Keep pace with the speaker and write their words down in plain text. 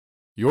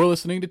You're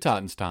listening to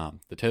Titans Time,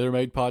 the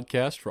tailor-made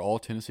podcast for all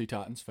Tennessee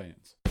Titans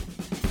fans.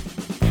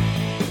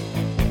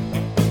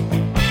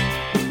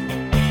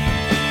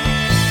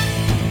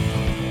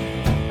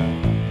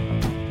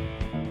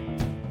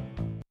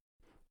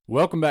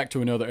 Welcome back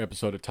to another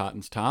episode of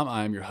Titans Time.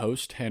 I am your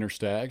host, Tanner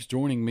Staggs.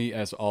 Joining me,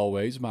 as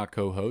always, my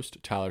co-host,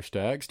 Tyler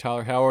Staggs.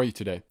 Tyler, how are you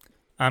today?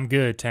 I'm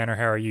good, Tanner.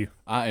 How are you?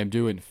 I am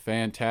doing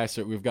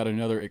fantastic. We've got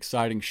another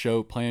exciting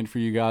show planned for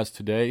you guys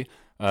today.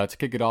 To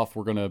kick it off,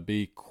 we're going to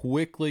be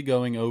quickly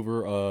going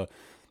over our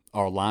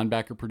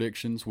linebacker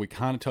predictions. We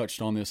kind of touched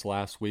on this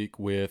last week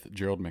with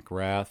Gerald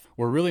McGrath.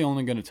 We're really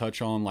only going to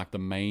touch on like the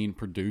main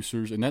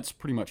producers, and that's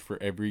pretty much for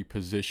every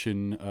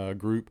position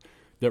group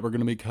that we're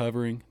going to be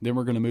covering. Then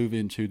we're going to move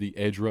into the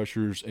edge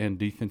rushers and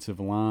defensive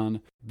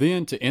line.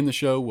 Then to end the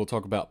show, we'll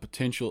talk about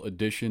potential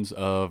additions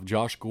of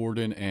Josh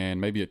Gordon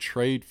and maybe a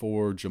trade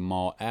for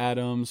Jamal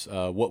Adams,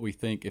 what we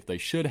think if they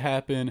should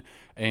happen,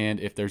 and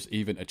if there's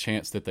even a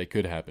chance that they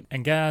could happen.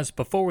 And guys,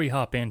 before we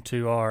hop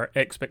into our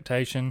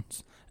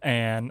expectations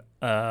and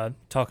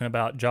talking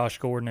about Josh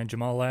Gordon and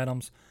Jamal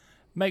Adams,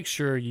 make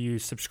sure you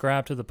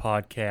subscribe to the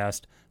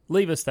podcast,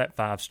 leave us that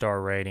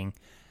 5-star rating.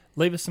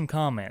 Leave us some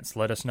comments.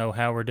 Let us know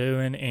how we're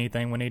doing,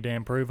 anything we need to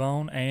improve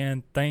on,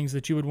 and things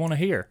that you would want to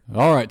hear.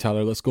 All right,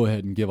 Tyler, let's go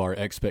ahead and give our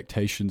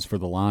expectations for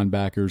the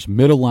linebackers.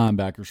 Middle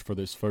linebackers for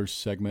this first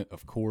segment,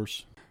 of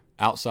course.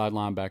 Outside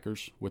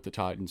linebackers with the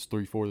Titans,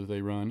 3-4 that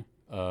they run.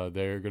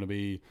 They're going to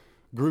be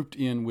grouped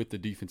in with the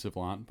defensive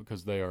line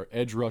because they are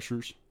edge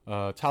rushers.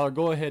 Tyler,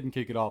 go ahead and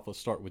kick it off. Let's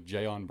start with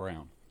Jayon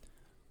Brown.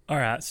 All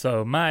right,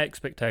 so my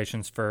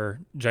expectations for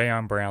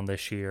Jayon Brown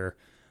this year,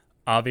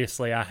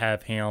 obviously, I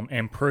have him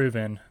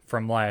improving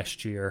from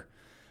last year.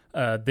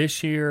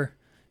 This year,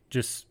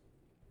 just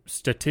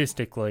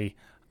statistically,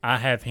 I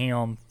have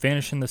him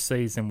finishing the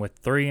season with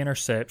 3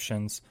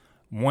 interceptions,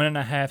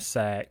 1.5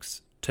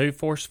 sacks, 2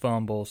 forced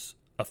fumbles,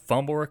 a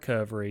fumble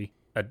recovery,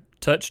 a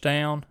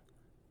touchdown,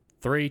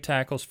 3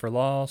 tackles for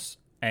loss,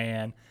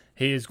 and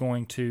he is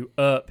going to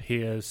up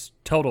his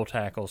total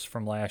tackles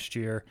from last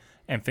year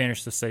and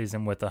finish the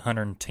season with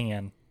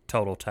 110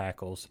 total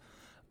tackles.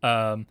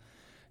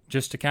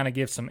 Just to kind of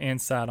give some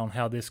insight on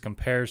how this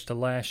compares to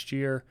last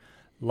year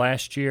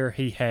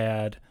he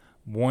had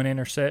 1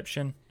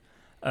 interception,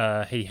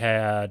 he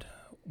had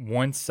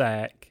 1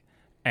 sack,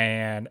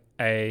 and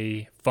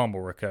a fumble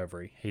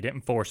recovery. He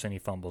didn't force any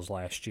fumbles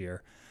last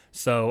year.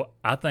 So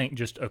I think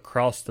just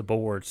across the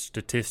board,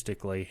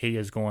 statistically, he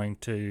is going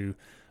to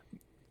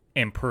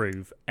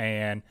improve,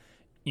 and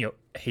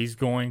he's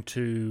going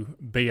to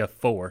be a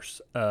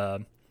force.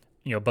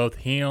 Both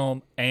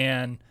him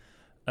and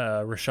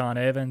Rashaan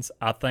Evans,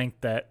 I think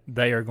that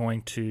they are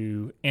going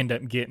to end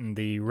up getting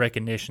the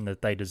recognition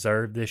that they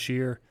deserve this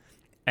year,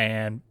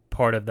 and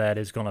part of that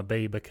is going to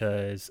be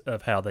because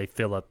of how they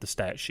fill up the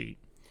stat sheet.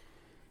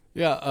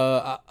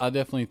 Yeah, I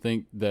definitely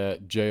think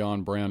that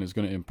Jayon Brown is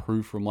going to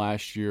improve from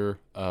last year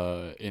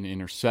in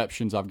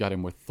interceptions. I've got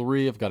him with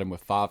 3. I've got him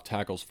with 5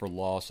 tackles for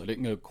loss. I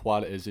didn't go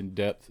quite as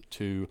in-depth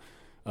to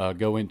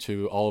go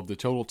into all of the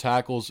total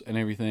tackles and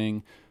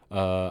everything.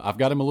 I've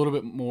got him a little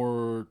bit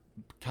more,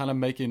 kind of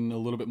making a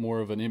little bit more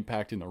of an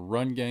impact in the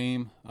run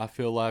game, I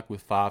feel like,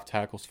 with 5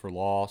 tackles for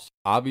loss.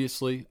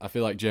 Obviously, I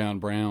feel like Jayon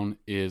Brown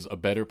is a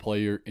better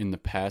player in the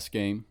pass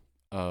game.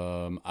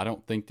 I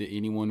don't think that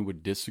anyone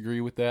would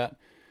disagree with that.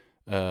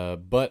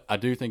 But I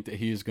do think that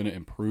he is going to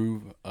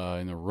improve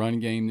in the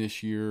run game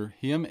this year.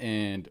 Him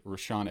and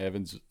Rashaan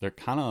Evans, they're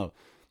kind of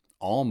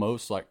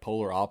almost like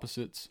polar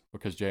opposites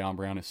because Jayon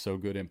Brown is so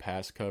good in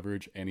pass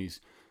coverage and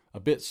he's a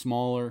bit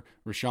smaller.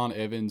 Rashaan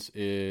Evans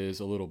is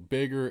a little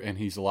bigger, and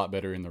he's a lot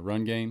better in the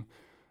run game.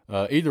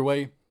 Either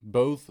way,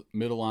 both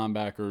middle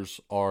linebackers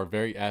are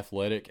very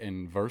athletic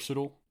and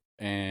versatile.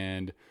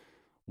 And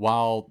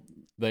while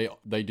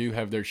they do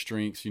have their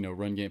strengths,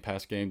 run game,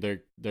 pass game,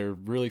 they're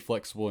really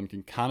flexible and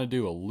can kind of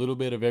do a little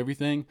bit of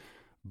everything.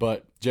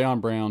 But Jayon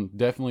Brown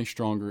definitely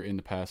stronger in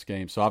the pass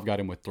game, so I've got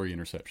him with 3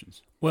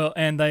 interceptions. Well,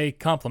 and they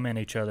complement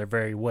each other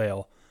very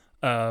well.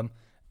 And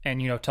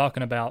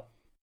talking about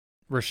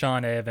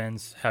Rashaan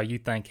Evans, how you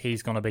think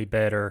he's going to be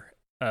better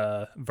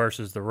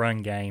versus the run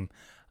game,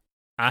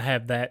 I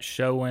have that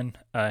showing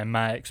in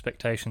my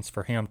expectations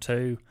for him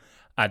too.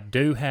 I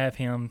do have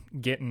him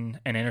getting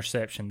an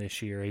interception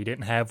this year. He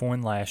didn't have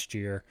one last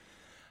year.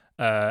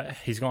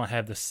 He's going to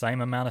have the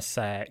same amount of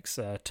sacks,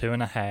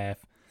 2.5.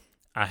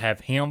 I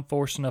have him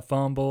forcing a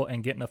fumble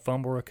and getting a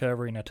fumble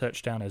recovery and a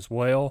touchdown as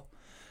well.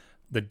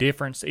 The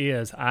difference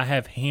is I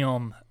have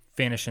him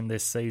finishing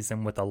this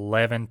season with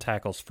 11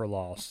 tackles for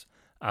loss.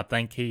 I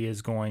think he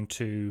is going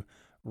to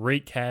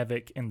wreak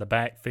havoc in the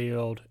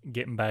backfield,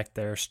 getting back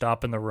there,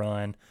 stopping the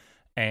run,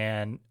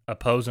 and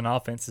opposing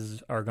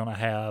offenses are going to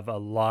have a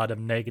lot of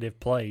negative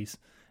plays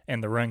in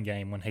the run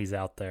game when he's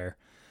out there.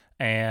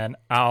 And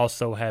I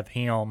also have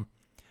him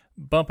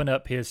bumping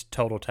up his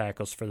total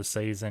tackles for the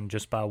season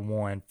just by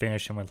 1,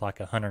 finishing with like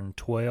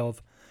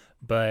 112.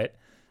 But,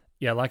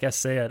 yeah, like I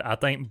said, I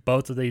think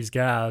both of these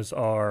guys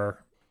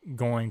are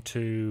going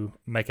to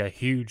make a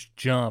huge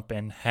jump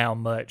in how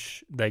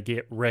much they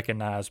get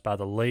recognized by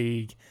the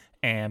league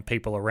and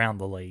people around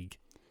the league.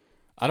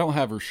 I don't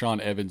have Rashaan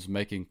Evans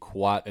making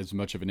quite as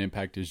much of an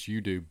impact as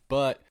you do,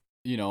 but,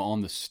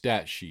 on the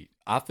stat sheet,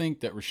 I think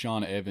that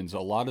Rashaan Evans, a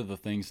lot of the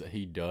things that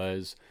he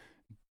does,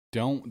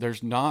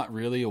 there's not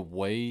really a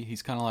way,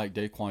 he's kind of like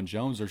Daquan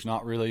Jones, there's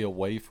not really a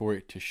way for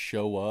it to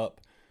show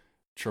up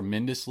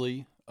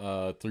tremendously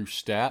through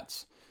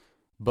stats,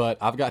 but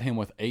I've got him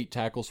with 8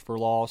 tackles for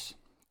loss,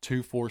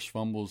 2 forced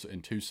fumbles,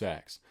 and 2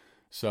 sacks.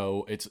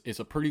 So it's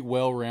a pretty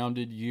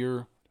well-rounded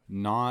year,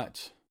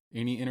 not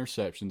any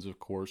interceptions, of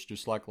course,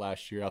 just like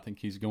last year. I think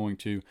he's going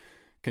to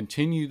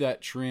continue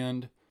that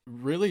trend,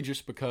 really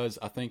just because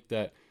I think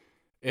that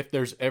if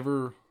there's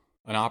ever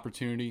an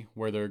opportunity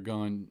where they're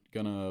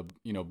gonna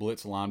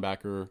blitz a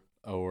linebacker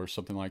or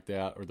something like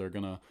that, or they're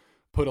gonna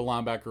put a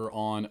linebacker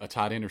on a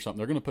tight end or something,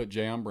 they're gonna put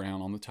Jayon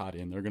Brown on the tight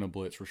end. They're gonna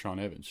blitz Rashaan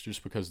Evans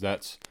just because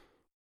that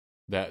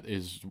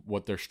is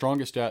what they're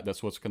strongest at.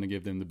 That's what's going to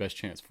give them the best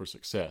chance for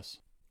success.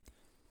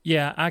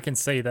 Yeah, I can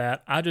see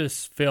that. I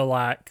just feel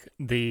like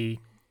the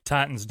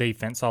Titans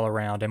defense all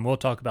around, and we'll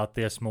talk about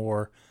this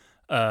more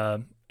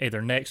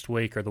either next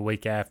week or the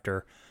week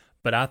after,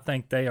 but I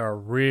think they are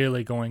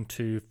really going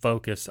to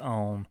focus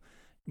on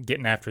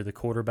getting after the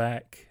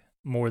quarterback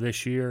more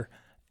this year.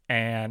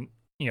 And,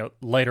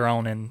 later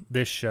on in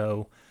this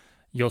show,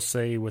 you'll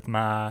see with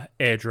my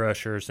edge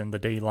rushers and the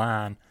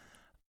D-line,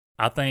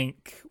 I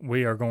think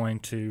we are going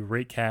to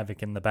wreak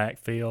havoc in the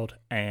backfield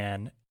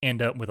and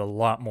end up with a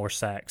lot more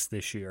sacks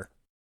this year.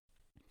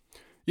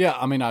 Yeah,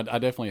 I mean, I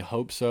definitely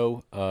hope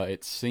so.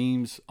 It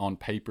seems on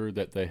paper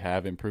that they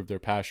have improved their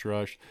pass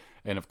rush,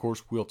 and of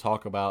course, we'll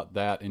talk about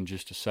that in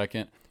just a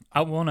second.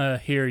 I want to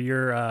hear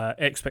your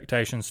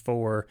expectations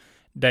for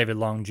David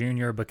Long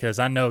Jr. because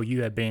I know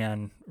you have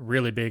been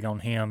really big on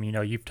him.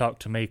 You've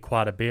talked to me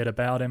quite a bit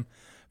about him.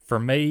 For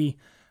me,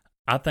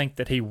 I think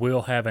that he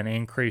will have an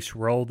increased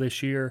role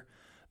this year,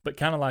 but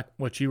kind of like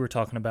what you were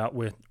talking about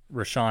with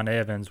Rashaan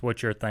Evans,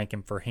 what you're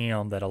thinking for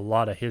him, that a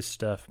lot of his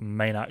stuff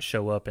may not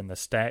show up in the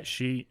stat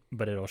sheet,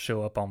 but it'll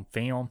show up on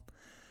film.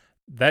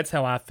 That's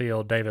how I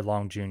feel David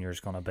Long Jr. is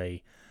going to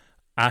be.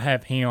 I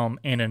have him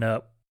ending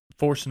up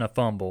forcing a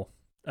fumble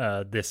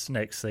this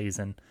next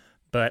season,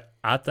 but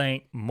I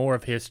think more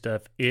of his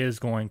stuff is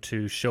going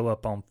to show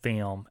up on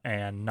film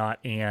and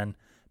not in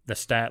the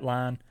stat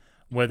line,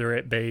 whether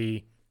it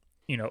be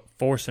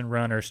forcing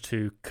runners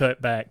to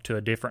cut back to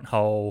a different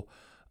hole,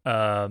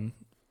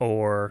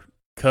 or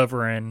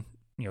covering,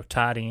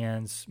 tight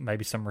ends,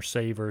 maybe some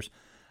receivers.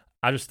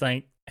 I just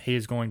think he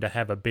is going to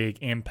have a big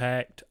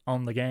impact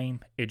on the game.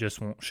 It just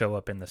won't show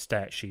up in the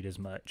stat sheet as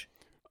much.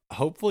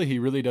 Hopefully he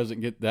really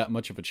doesn't get that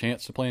much of a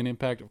chance to play an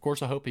impact. Of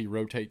course, I hope he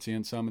rotates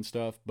in some and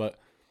stuff, but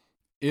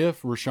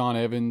if Rashaan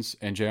Evans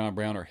and Jayon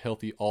Brown are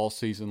healthy all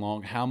season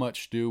long, how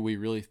much do we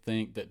really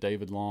think that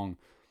David Long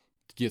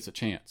gets a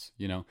chance,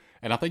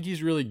 And I think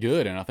he's really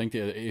good, and I think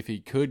that if he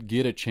could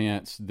get a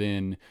chance,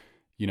 then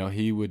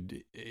he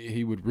would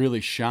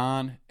really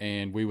shine,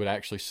 and we would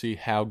actually see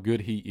how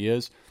good he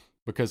is,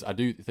 because I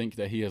do think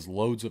that he has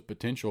loads of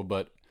potential.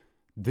 But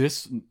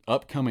this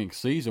upcoming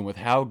season, with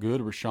how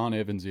good Rashaan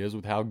Evans is,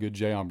 with how good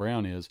Jayon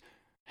Brown is,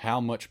 how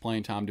much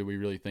playing time do we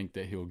really think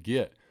that he'll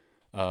get?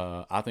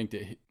 I think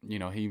that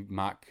he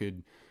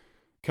could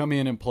come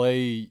in and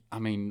play. I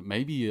mean,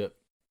 maybe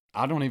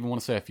I don't even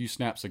want to say a few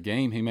snaps a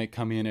game. He may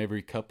come in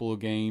every couple of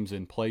games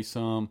and play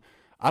some.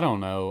 I don't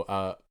know.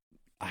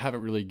 I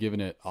haven't really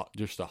given it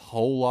just a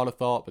whole lot of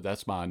thought, but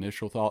that's my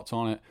initial thoughts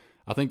on it.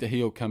 I think that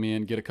he'll come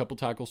in, get a couple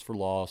tackles for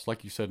loss,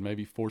 like you said,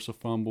 maybe force a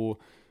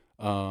fumble.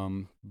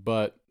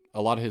 But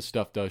a lot of his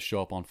stuff does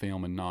show up on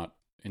film and not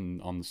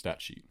on the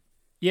stat sheet.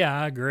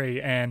 Yeah, I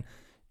agree. And,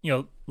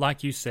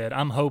 like you said,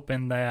 I'm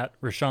hoping that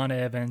Rashaan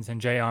Evans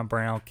and Jayon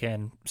Brown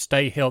can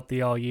stay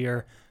healthy all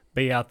year,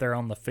 be out there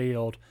on the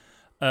field.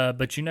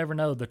 But you never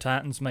know. The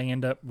Titans may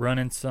end up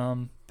running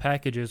some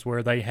packages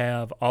where they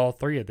have all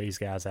 3 of these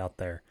guys out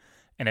there.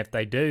 And if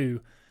they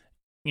do,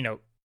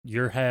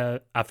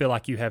 I feel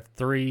like you have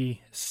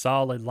 3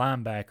 solid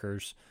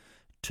linebackers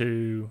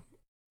to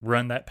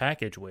run that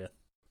package with.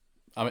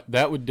 I mean,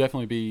 that would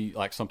definitely be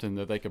like something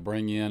that they could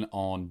bring in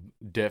on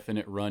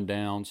definite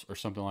rundowns or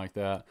something like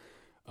that.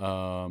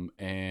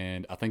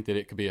 And I think that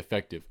it could be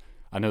effective.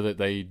 I know that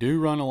they do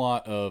run a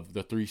lot of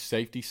the 3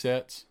 safety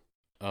sets,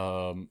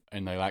 and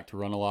they like to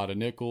run a lot of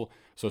nickel.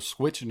 So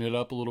switching it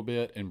up a little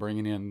bit and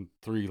bringing in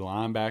 3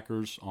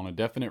 linebackers on a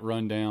definite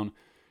rundown,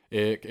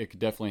 it could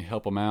definitely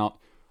help them out.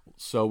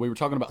 So we were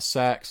talking about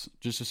sacks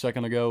just a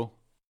second ago.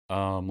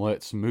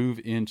 Let's move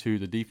into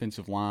the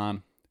defensive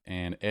line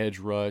and edge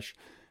rush,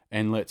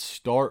 and let's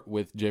start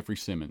with Jeffrey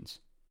Simmons.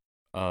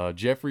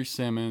 Jeffrey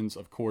Simmons,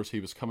 of course, he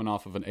was coming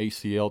off of an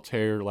ACL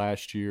tear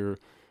last year.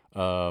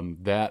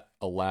 That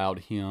allowed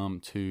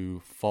him to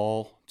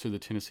fall to the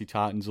Tennessee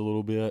Titans a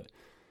little bit.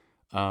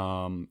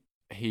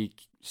 He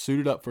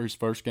suited up for his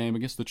first game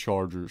against the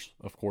Chargers.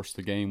 Of course,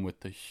 the game with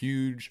the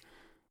huge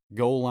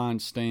goal line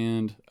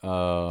stand.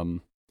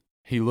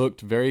 He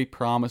looked very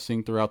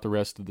promising throughout the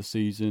rest of the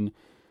season.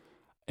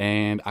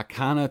 And I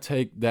kind of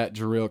take that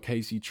Jarrell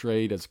Casey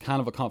trade as kind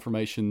of a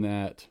confirmation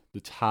that the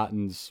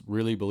Titans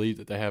really believe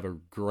that they have a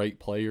great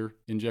player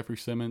in Jeffrey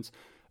Simmons.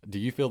 Do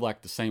you feel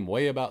like the same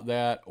way about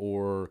that,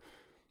 or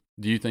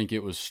do you think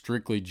it was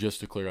strictly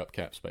just to clear up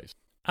cap space?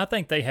 I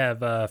think they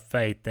have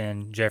faith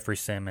in Jeffrey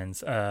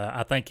Simmons.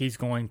 I think he's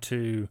going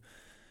to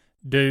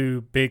do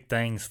big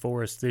things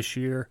for us this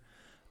year.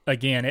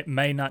 Again, it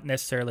may not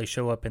necessarily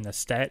show up in the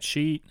stat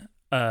sheet,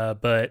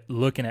 but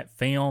looking at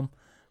film,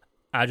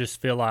 I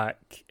just feel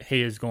like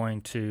he is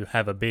going to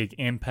have a big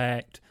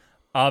impact.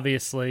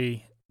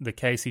 Obviously, the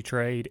Casey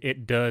trade,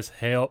 it does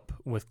help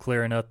with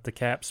clearing up the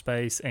cap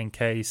space in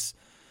case,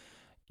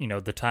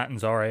 the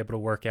Titans are able to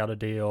work out a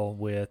deal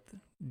with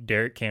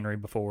Derrick Henry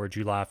before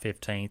July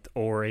 15th,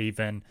 or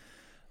even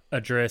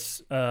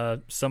address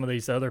some of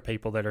these other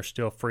people that are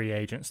still free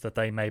agents that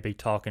they may be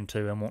talking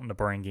to and wanting to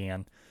bring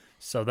in.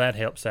 So that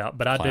helps out.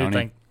 But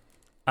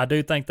I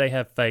do think they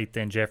have faith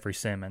in Jeffrey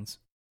Simmons.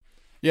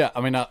 Yeah,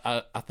 I mean,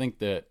 I think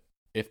that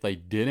if they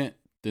didn't,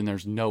 then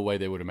there's no way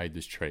they would have made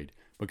this trade.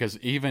 Because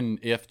even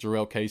if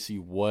Jurrell Casey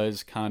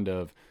was kind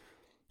of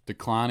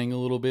declining a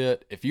little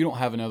bit, if you don't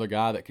have another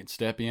guy that can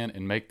step in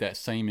and make that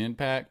same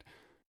impact,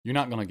 you're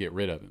not going to get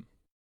rid of him.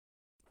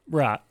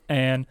 Right.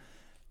 And,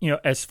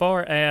 as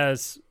far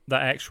as the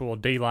actual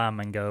D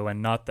linemen go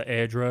and not the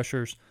edge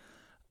rushers,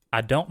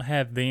 I don't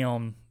have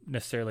them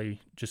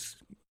necessarily just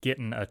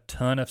getting a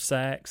ton of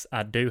sacks.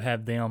 I do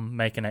have them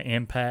making an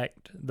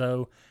impact,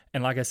 though.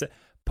 And like I said,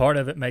 part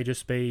of it may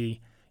just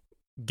be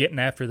getting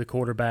after the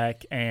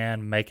quarterback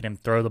and making him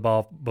throw the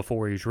ball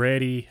before he's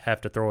ready,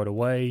 have to throw it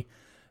away.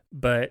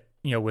 But,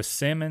 with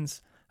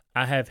Simmons,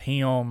 I have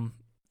him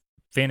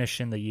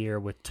finishing the year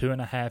with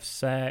 2.5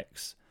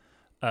 sacks,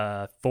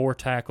 4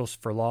 tackles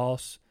for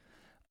loss.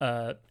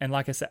 And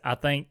like I said, I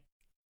think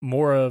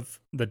more of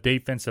the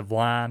defensive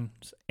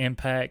line's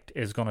impact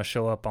is going to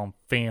show up on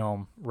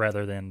film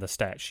rather than the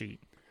stat sheet.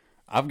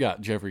 I've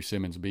got Jeffrey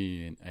Simmons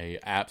being an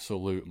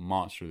absolute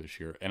monster this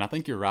year. And I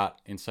think you're right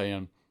in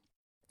saying,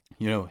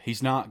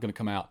 he's not going to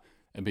come out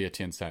and be a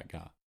 10-sack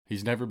guy.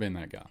 He's never been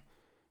that guy.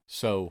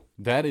 So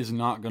that is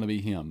not going to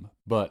be him.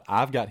 But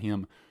I've got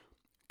him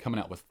coming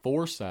out with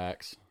 4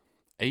 sacks,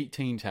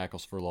 18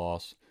 tackles for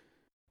loss,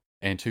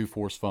 and 2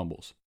 forced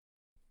fumbles.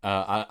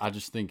 I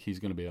just think he's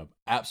going to be an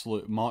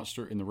absolute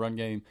monster in the run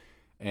game.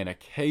 And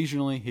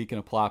occasionally he can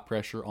apply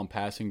pressure on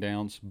passing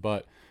downs.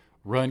 But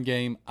run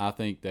game, I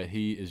think that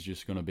he is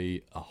just going to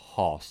be a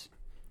hoss.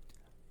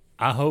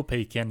 I hope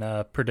he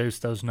can produce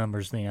those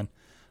numbers then.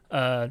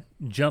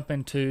 Jump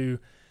into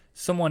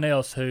someone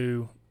else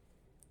who,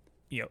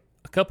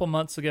 a couple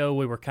months ago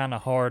we were kind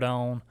of hard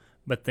on,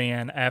 but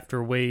then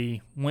after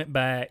we went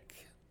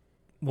back,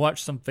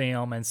 watched some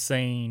film, and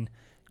seen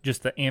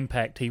just the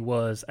impact he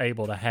was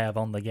able to have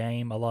on the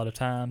game a lot of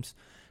times,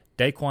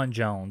 Daquan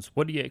Jones,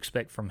 what do you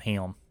expect from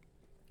him?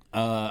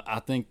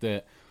 I think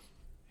that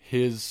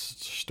his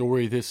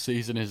story this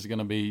season is going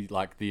to be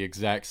like the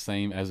exact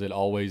same as it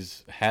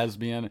always has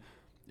been.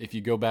 If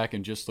you go back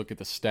and just look at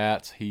the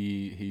stats,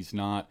 he's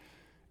not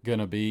going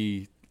to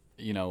be,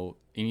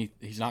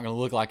 he's not going to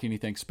look like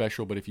anything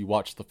special. But if you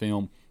watch the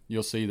film,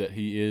 you'll see that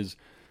he is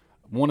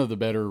one of the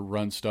better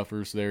run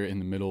stuffers there in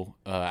the middle,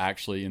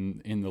 actually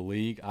in the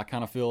league. I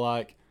kind of feel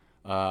like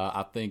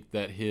I think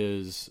that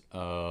his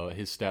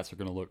stats are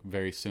going to look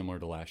very similar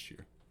to last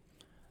year.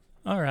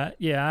 All right,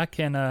 yeah, I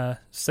can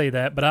say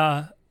that, but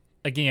I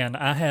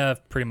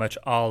have pretty much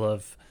all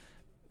of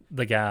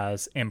the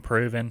guys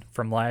improving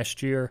from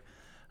last year.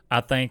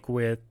 I think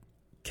with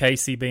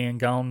Casey being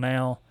gone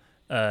now,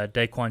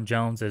 Daquan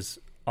Jones is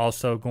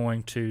also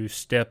going to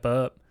step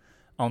up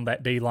on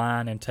that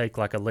D-line and take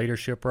like a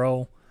leadership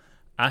role.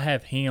 I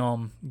have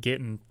him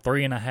getting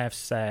 3.5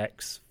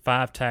 sacks,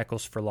 5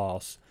 tackles for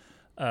loss.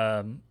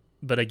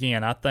 But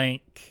again, I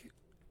think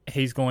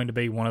he's going to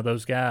be one of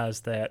those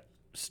guys that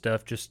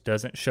stuff just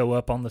doesn't show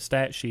up on the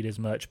stat sheet as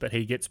much, but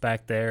he gets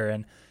back there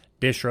and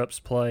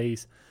disrupts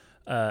plays.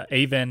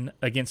 Even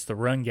against the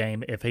run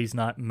game, if he's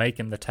not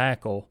making the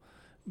tackle,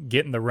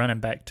 getting the running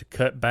back to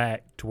cut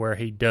back to where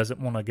he doesn't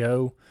want to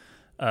go,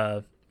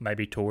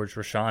 maybe towards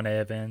Rashaan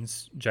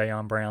Evans,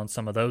 Jayon Brown,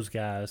 some of those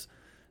guys,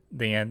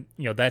 then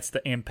that's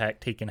the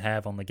impact he can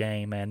have on the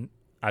game, and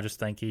I just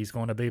think he's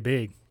going to be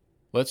big.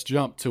 Let's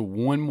jump to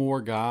one more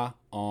guy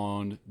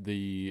on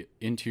the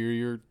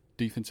interior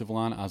defensive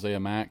line, Isaiah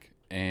Mack,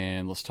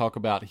 and let's talk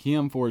about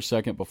him for a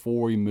second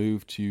before we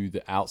move to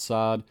the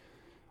outside.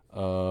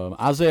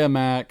 Isaiah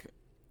Mack,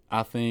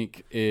 I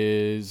think,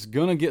 is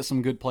going to get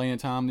some good playing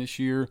time this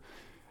year.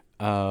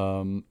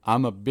 I'm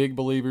a big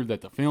believer that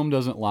the film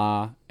doesn't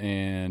lie,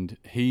 and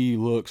he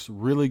looks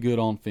really good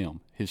on film.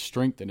 His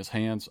strength and his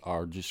hands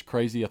are just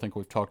crazy. I think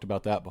we've talked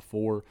about that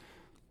before,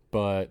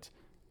 but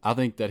I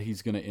think that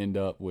he's going to end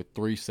up with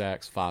 3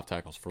 sacks, 5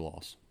 tackles for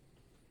loss.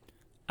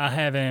 I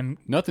have him.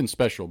 Nothing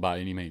special by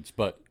any means,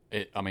 but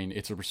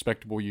it's a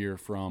respectable year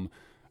from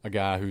a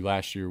guy who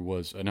last year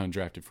was an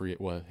undrafted free.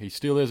 Well, he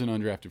still is an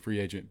undrafted free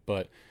agent,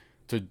 but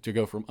to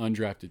go from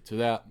undrafted to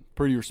that,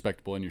 pretty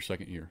respectable in your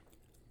second year.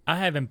 I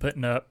have him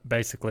putting up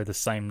basically the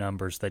same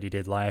numbers that he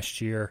did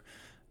last year.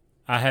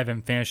 I have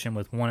him finishing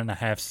with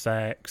 1.5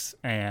 sacks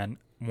and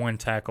 1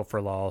 tackle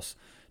for loss,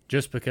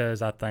 just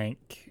because I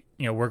think,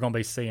 we're going to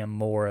be seeing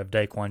more of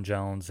Daquan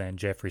Jones and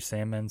Jeffrey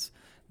Simmons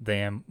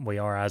than we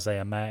are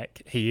Isaiah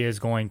Mack. He is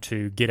going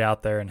to get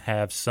out there and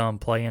have some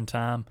playing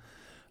time.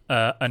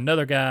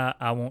 Another guy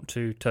I want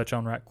to touch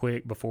on right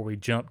quick before we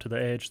jump to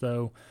the edge,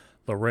 though,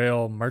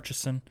 Larrell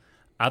Murchison.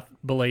 I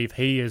believe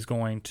he is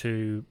going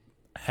to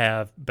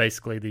have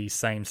basically the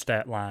same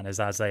stat line as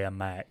Isaiah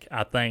Mack.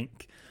 I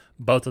think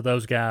both of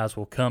those guys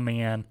will come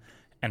in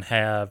and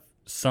have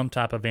some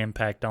type of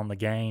impact on the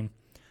game.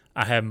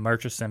 I have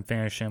Murchison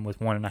finishing with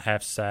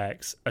 1.5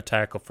 sacks, a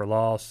tackle for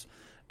loss,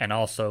 and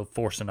also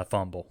forcing a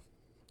fumble.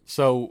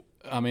 So,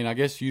 I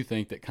guess you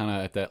think that kind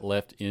of at that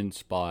left end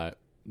spot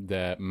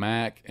that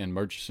Mack and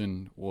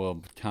Murchison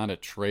will kind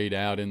of trade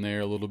out in there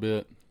a little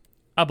bit?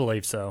 I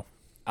believe so.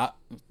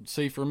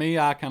 For me,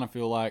 I kind of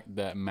feel like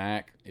that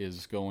Mack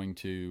is going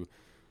to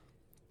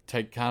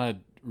take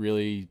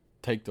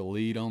the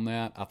lead on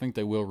that. I think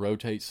they will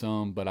rotate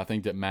some, but I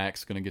think that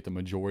Mack's going to get the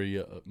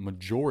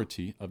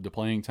majority of the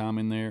playing time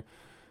in there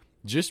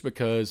just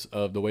because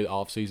of the way the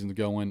offseason's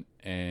going,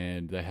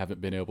 and they haven't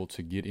been able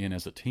to get in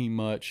as a team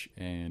much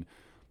and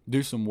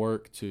do some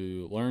work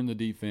to learn the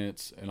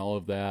defense and all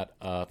of that.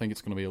 I think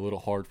it's going to be a little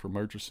hard for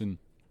Murchison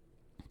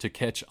to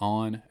catch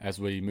on as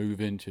we move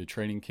into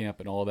training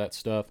camp and all that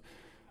stuff.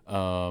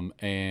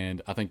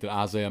 And I think that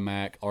Isaiah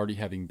Mack, already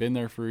having been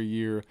there for a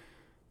year,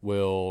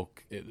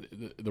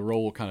 the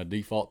role will kind of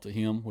default to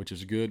him, which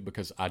is good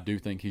because I do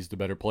think he's the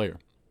better player.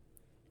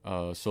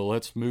 So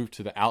let's move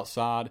to the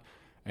outside,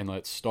 and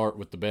let's start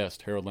with the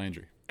best, Harold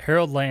Landry.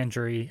 Harold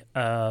Landry,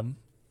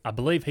 I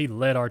believe he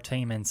led our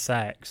team in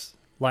sacks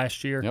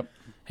last year. Yep.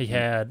 He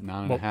had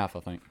 9.5, I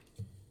think.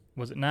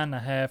 Was it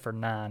 9.5 or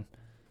 9? I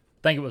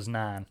think it was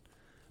 9.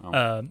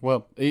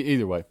 Well,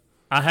 either way.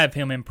 I have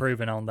him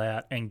improving on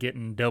that and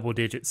getting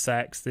double-digit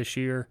sacks this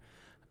year.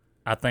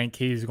 I think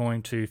he's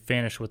going to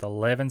finish with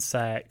 11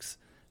 sacks.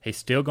 He's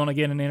still going to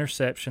get an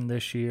interception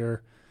this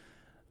year,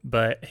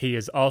 but he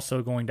is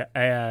also going to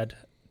add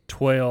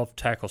 12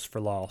 tackles for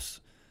loss.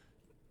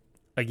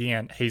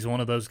 Again, he's one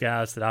of those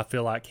guys that I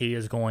feel like he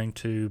is going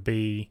to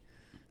be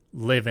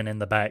living in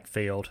the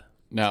backfield.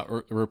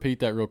 Now, repeat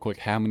that real quick.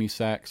 How many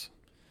sacks?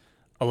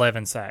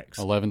 11 sacks.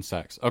 11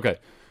 sacks. Okay.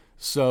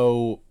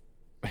 So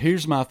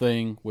here's my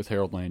thing with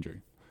Harold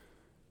Landry.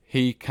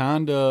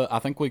 I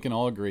think we can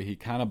all agree, he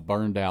kind of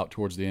burned out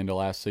towards the end of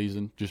last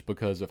season just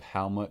because of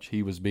how much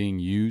he was being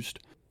used.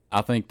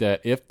 I think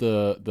that if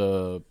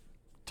the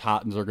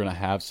Titans are going to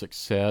have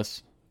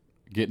success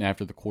getting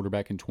after the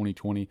quarterback in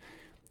 2020,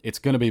 it's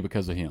going to be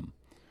because of him.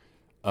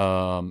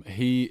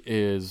 He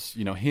is,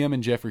 him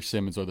and Jeffrey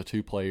Simmons are the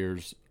two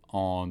players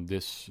on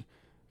this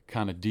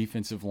kind of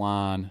defensive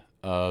line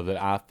that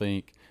I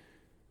think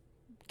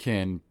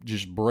can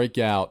just break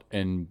out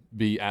and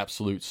be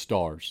absolute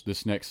stars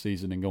this next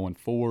season and going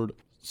forward.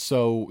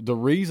 So the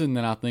reason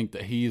that I think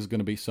that he is going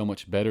to be so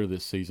much better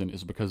this season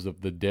is because of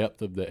the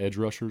depth of the edge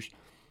rushers.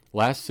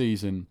 Last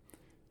season,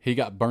 he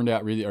got burned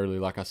out really early,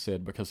 like I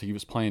said, because he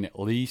was playing at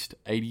least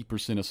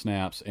 80% of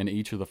snaps in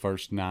each of the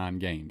first 9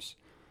 games.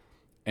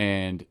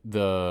 And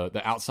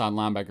the outside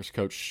linebackers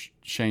coach,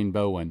 Shane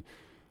Bowen,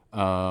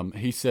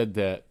 he said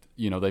that,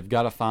 they've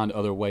got to find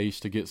other ways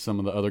to get some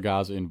of the other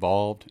guys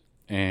involved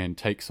and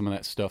take some of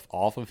that stuff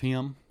off of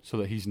him so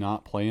that he's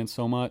not playing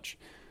so much.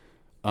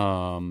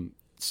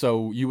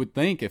 So you would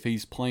think if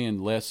he's playing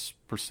less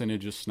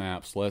percentage of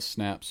snaps, less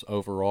snaps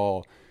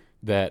overall,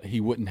 that he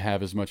wouldn't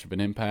have as much of an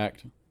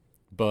impact.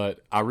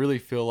 But I really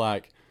feel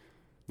like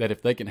that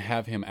if they can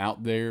have him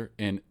out there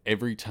and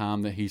every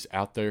time that he's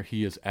out there,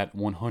 he is at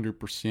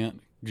 100%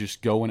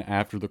 just going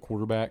after the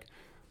quarterback,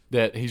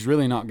 that he's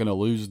really not going to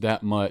lose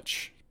that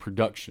much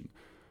production.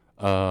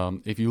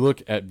 If you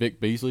look at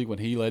Vic Beasley, when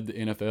he led the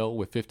NFL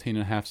with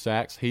 15.5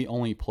 sacks, he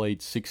only played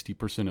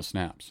 60% of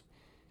snaps.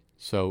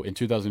 So in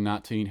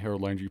 2019,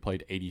 Harold Landry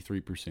played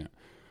 83%.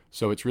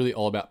 So it's really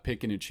all about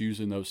picking and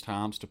choosing those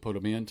times to put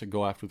him in to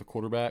go after the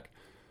quarterback.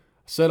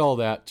 I said all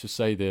that to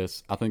say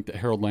this. I think that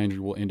Harold Landry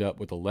will end up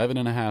with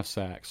 11.5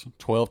 sacks,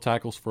 12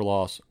 tackles for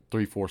loss,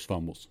 3 forced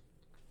fumbles.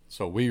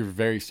 So we are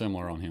very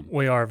similar on him.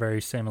 We are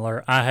very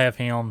similar. I have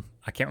him,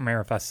 I can't remember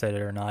if I said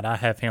it or not, I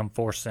have him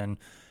forcing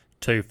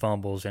 2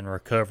 fumbles and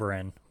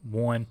recovering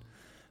 1.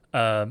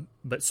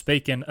 But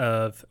speaking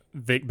of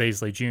Vic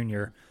Beasley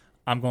Jr.,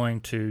 I'm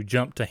going to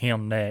jump to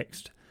him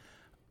next.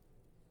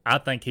 I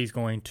think he's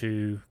going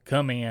to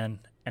come in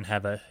and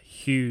have a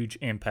huge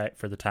impact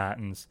for the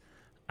Titans.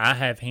 I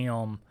have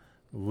him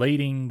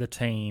leading the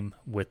team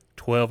with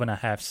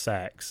 12.5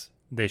 sacks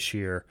this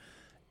year,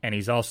 and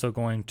he's also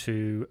going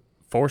to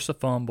force a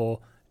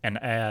fumble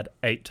and add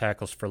 8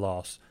 tackles for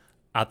loss.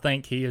 I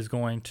think he is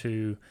going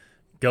to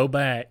go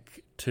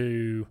back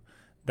to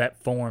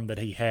that form that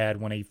he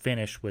had when he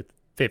finished with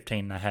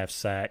 15.5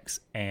 sacks,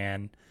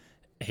 and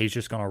he's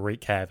just going to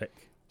wreak havoc.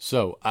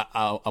 So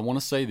I want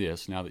to say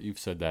this now that you've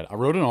said that. I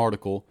wrote an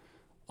article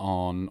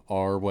on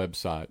our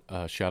website,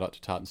 shout out to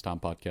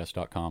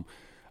TitansTimePodcast.com.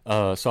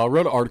 So I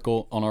wrote an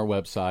article on our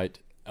website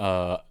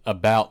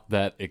about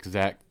that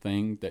exact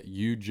thing that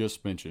you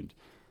just mentioned.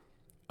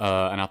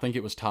 and I think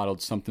it was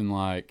titled something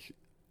like,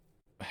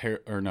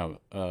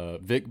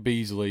 Vic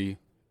Beasley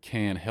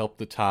can help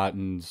the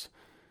Titans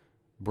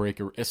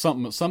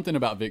something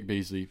about Vic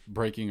Beasley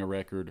breaking a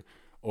record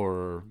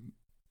or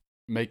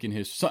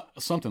making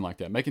something like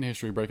that, making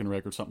history, breaking a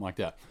record, something like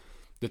that.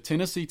 The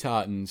Tennessee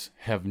Titans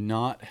have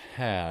not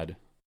had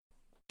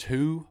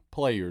two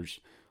players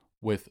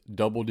with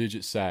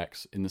double-digit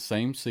sacks in the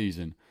same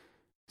season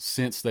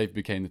since they've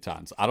became the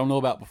Titans. I don't know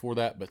about before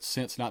that, but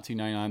since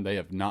 1999, they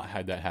have not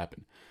had that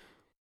happen.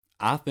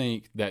 I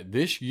think that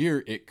this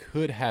year it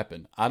could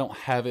happen. I don't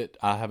have it.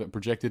 I haven't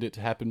projected it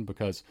to happen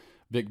because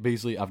Vic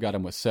Beasley, I've got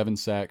him with 7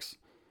 sacks,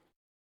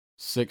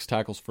 6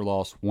 tackles for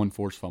loss, 1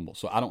 forced fumble.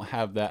 So I don't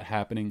have that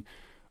happening,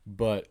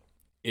 but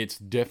it's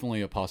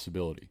definitely a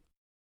possibility.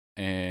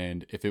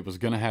 And if it was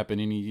going to happen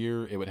any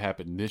year, it would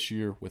happen this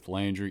year with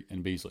Landry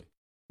and Beasley.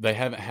 They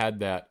haven't had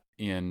that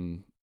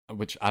in,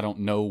 which I don't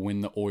know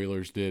when the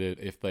Oilers did it,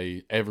 if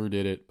they ever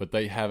did it, but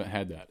they haven't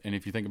had that. And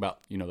if you think about,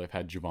 they've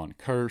had Javon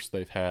Curse,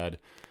 they've had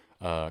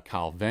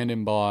Kyle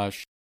Vanden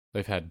Bosch,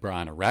 they've had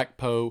Brian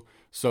Arakpo.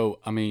 So,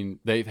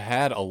 they've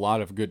had a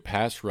lot of good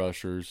pass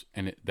rushers,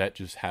 and that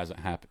just hasn't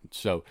happened.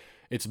 So,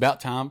 it's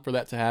about time for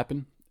that to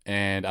happen.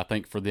 And I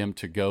think for them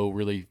to go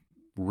really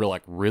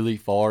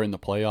far in the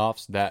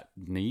playoffs, that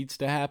needs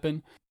to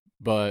happen.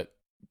 But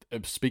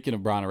speaking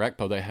of Brian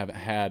Arakpo, they haven't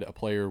had a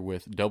player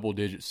with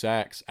double-digit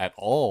sacks at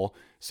all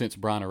since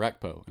Brian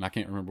Arakpo. And I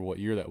can't remember what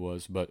year that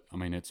was, but,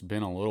 it's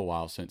been a little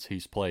while since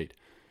he's played.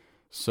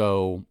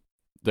 So,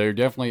 they're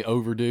definitely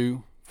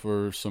overdue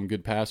for some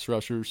good pass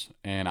rushers,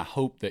 and I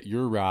hope that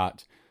you're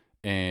right,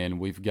 and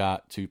we've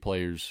got 2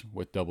 players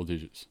with double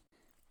digits.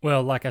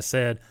 Well, like I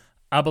said,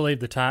 I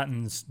believe the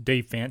Titans'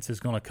 defense is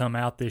going to come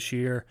out this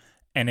year,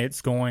 and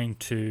it's going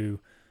to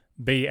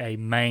be a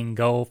main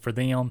goal for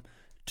them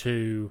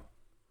to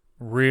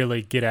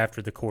really get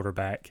after the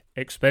quarterback,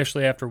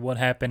 especially after what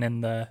happened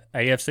in the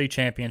AFC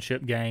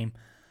Championship game.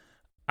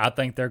 I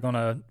think they're going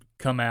to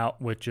come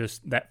out with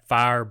just that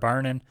fire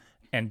burning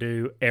and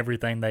do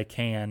everything they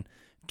can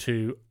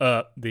to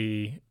up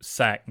the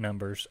sack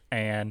numbers.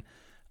 And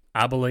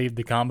I believe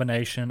the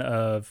combination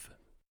of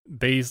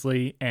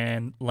Beasley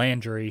and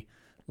Landry,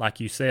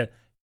 like you said,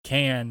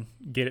 can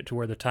get it to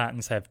where the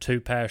Titans have 2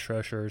 pass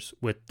rushers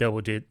with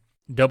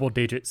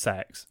double-digit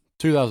sacks.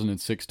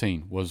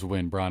 2016 was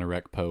when Brian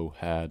Arakpo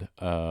had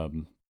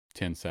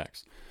 10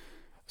 sacks.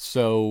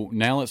 So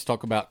now let's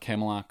talk about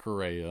Kamalei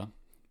Correa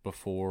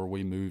before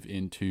we move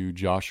into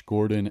Josh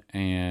Gordon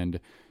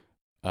and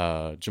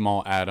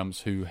Jamal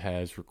Adams, who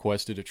has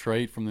requested a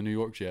trade from the New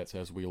York Jets,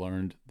 as we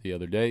learned the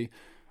other day.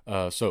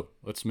 So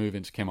let's move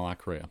into Kamalei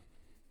Correa.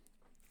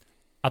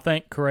 I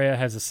think Correa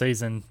has a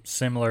season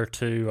similar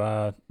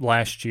to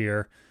last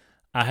year.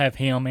 I have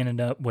him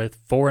ended up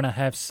with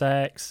 4.5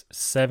 sacks,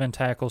 7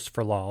 tackles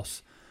for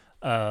loss.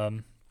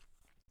 Like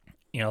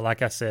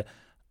I said,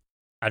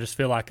 I just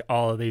feel like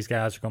all of these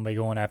guys are going to be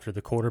going after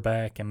the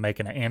quarterback and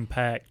making an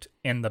impact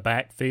in the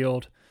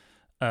backfield.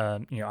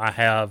 I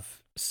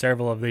have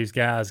several of these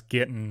guys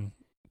getting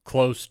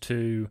close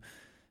to,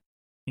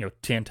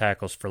 10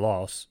 tackles for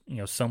loss,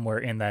 somewhere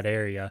in that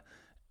area.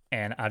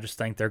 And I just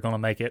think they're going to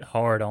make it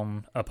hard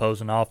on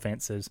opposing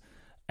offenses.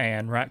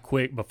 And right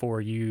quick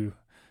before you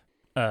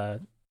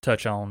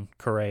touch on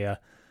Correa,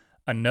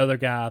 another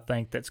guy I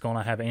think that's going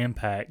to have an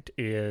impact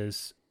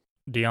is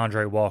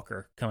DeAndre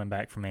Walker coming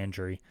back from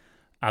injury.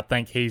 I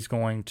think he's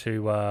going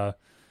to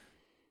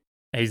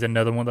he's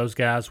another one of those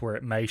guys where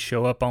it may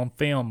show up on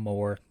film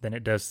more than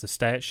it does the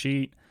stat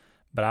sheet.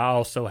 But I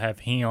also have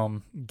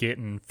him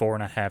getting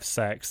 4.5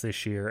 sacks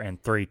this year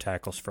and 3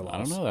 tackles for loss. I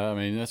don't know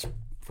that. That's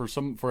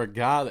for a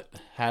guy that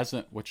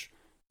hasn't, which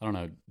I don't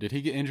know, did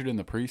he get injured in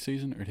the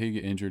preseason or did he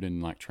get injured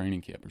in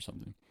training camp or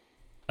something?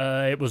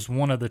 It was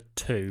one of the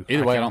two.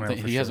 Either way, I don't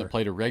think he hasn't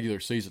played a regular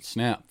season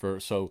snap for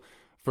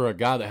a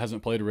guy that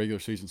hasn't played a regular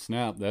season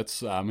snap.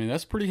 That's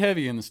pretty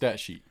heavy in the stat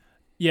sheet.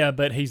 Yeah,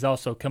 but he's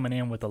also coming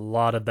in with a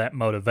lot of that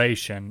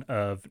motivation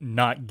of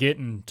not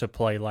getting to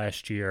play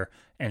last year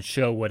and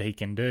show what he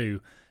can do.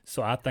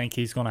 So I think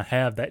he's going to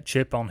have that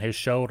chip on his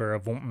shoulder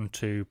of wanting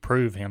to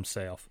prove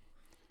himself.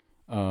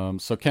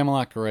 So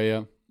Kamalei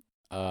Correa,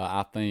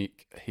 I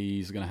think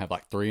he's going to have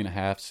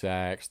 3.5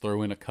 sacks,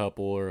 throw in a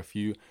couple or a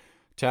few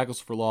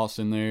tackles for loss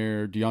in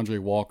there. DeAndre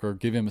Walker,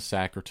 give him a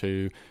sack or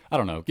 2. I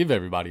don't know, give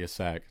everybody a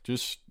sack.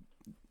 Just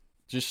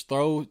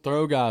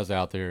throw guys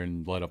out there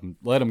and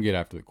let them get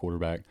after the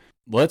quarterback.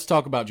 Let's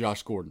talk about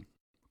Josh Gordon,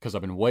 because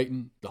I've been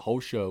waiting the whole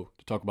show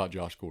to talk about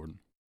Josh Gordon.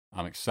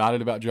 I'm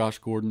excited about Josh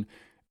Gordon,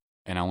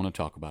 and I want to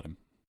talk about him.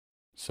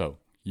 So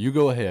you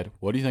go ahead.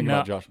 What do you think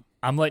about Josh?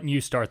 I'm letting you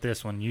start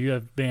this one. You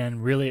have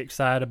been really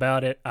excited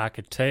about it. I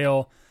could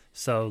tell.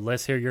 So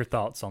let's hear your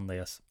thoughts on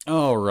this.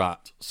 All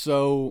right.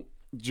 So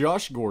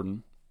Josh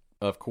Gordon,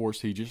 of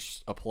course, he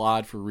just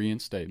applied for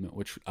reinstatement,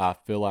 which I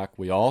feel like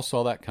we all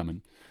saw that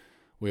coming.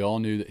 We all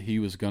knew that he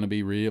was going to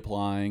be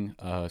reapplying,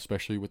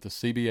 especially with the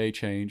CBA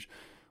change,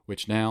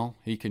 which now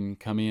he can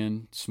come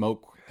in,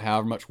 smoke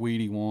however much weed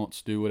he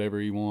wants, do whatever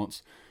he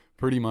wants,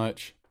 pretty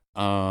much.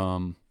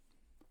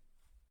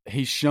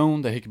 he's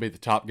shown that he can be the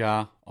top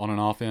guy on an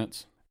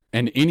offense,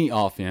 and any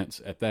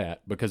offense at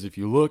that, because if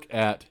you look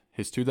at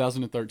his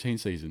 2013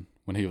 season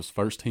when he was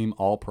first team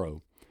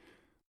All-Pro,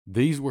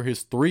 these were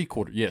his three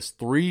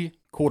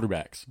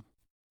quarterbacks,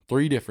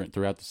 three different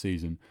throughout the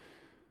season: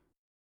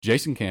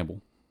 Jason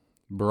Campbell,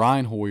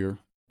 Brian Hoyer,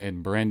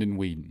 and Brandon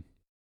Weeden.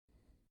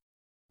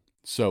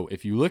 So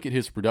if you look at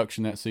his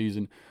production that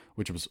season,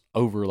 which was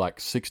over like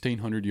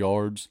 1,600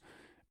 yards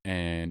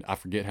and I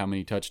forget how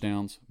many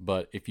touchdowns,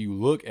 but if you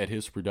look at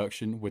his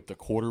production with the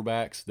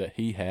quarterbacks that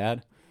he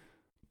had,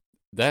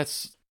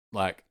 that's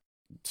like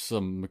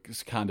some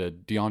kind of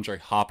DeAndre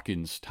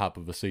Hopkins type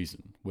of a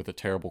season with a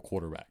terrible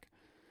quarterback.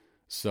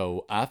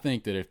 So I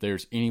think that if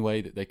there's any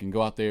way that they can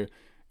go out there,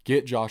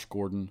 get Josh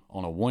Gordon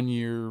on a 1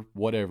 year,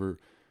 whatever,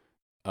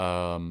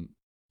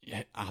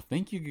 I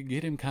think you could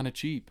get him kind of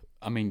cheap.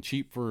 I mean,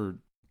 cheap for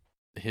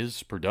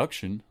his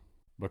production,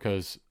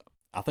 because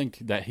I think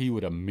that he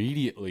would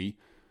immediately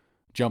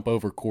jump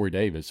over Corey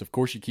Davis. Of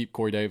course, you keep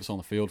Corey Davis on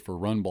the field for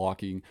run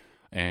blocking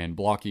and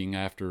blocking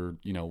after,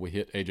 we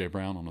hit A.J.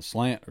 Brown on a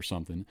slant or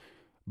something.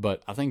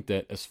 But I think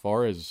that as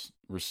far as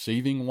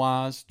receiving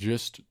wise,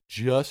 just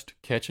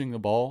catching the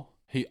ball,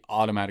 he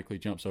automatically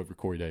jumps over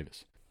Corey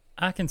Davis.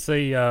 I can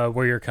see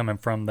where you're coming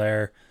from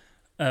there.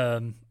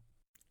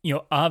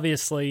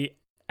 Obviously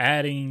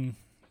adding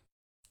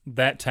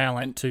that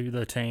talent to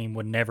the team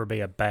would never be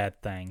a bad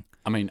thing.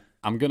 I mean,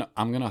 I'm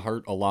gonna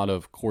hurt a lot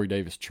of Corey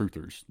Davis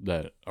truthers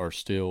that are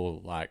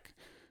still like,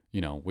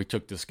 we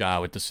took this guy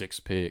with the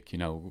 6th pick,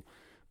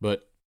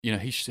 but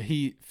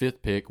he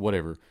 5th pick,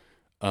 whatever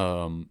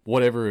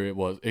it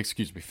was,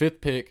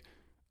 5th pick,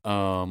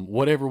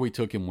 whatever we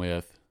took him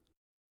with,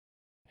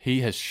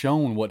 he has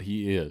shown what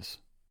he is.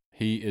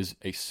 He is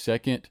a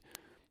 2nd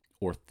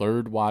or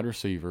 3rd wide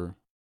receiver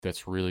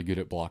that's really good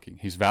at blocking.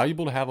 He's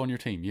valuable to have on your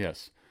team,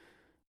 yes,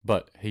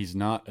 but he's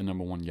not a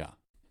number 1 guy.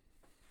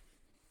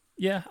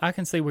 Yeah, I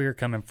can see where you're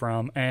coming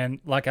from. And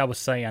like I was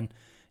saying,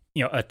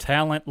 a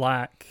talent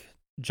like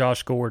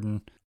Josh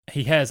Gordon,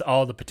 he has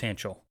all the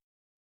potential.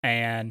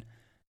 And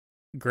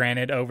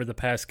granted, over the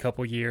past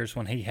couple years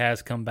when he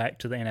has come back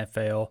to the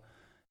NFL,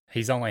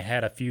 he's only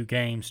had a few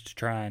games to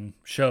try and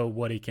show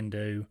what he can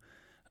do.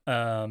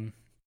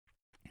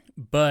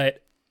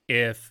 But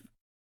if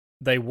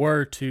they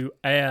were to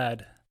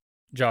add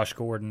Josh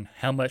Gordon,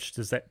 how much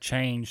does that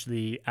change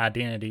the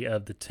identity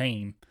of the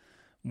team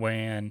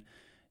when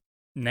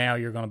now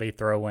you're going to be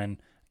throwing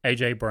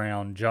A.J.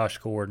 Brown, Josh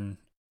Gordon,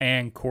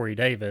 and Corey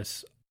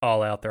Davis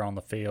all out there on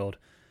the field?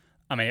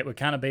 I mean, it would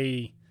kind of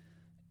be,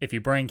 if you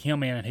bring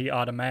him in and he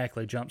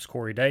automatically jumps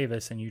Corey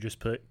Davis and you just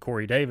put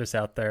Corey Davis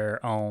out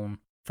there on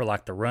for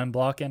like the run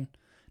blocking,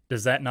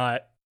 does that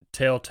not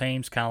tell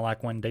teams, kind of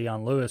like when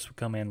Deion Lewis would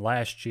come in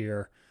last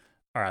year,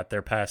 all right,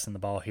 they're passing the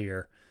ball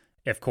here.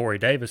 If Corey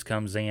Davis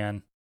comes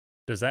in,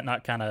 does that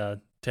not kind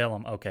of tell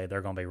them, okay,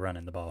 they're going to be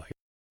running the ball here?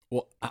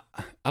 Well,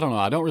 I don't know.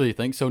 I don't really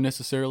think so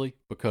necessarily,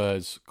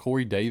 because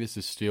Corey Davis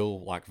is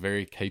still like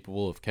very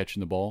capable of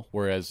catching the ball,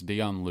 whereas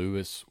Deion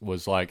Lewis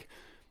was like,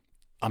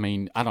 I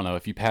mean, I don't know.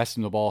 If you passed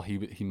him the ball,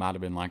 he might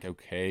have been like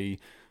okay,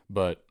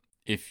 but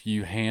if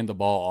you hand the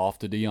ball off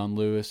to Deion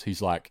Lewis,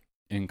 he's like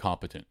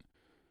incompetent.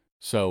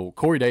 So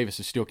Corey Davis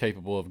is still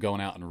capable of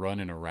going out and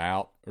running a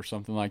route or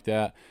something like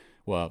that.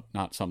 Well,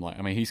 not something like,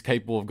 I mean, he's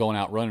capable of going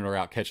out, running a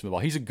route, catching the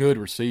ball. He's a good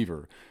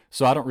receiver.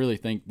 So I don't really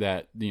think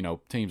that,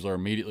 teams are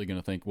immediately going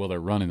to think, well,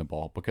 they're running the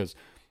ball, because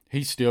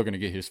he's still going to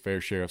get his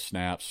fair share of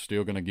snaps,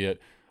 still going to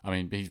get,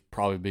 he'd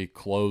probably be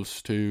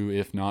close to,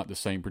 if not the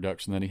same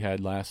production that he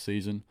had last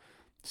season.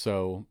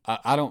 So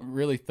I don't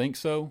really think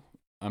so.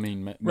 I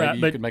mean, maybe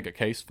you could make a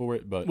case for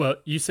it, but. Well,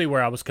 you see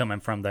where I was coming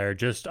from there,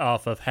 just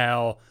off of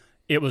how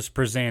it was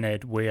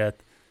presented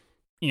with,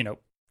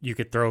 you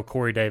could throw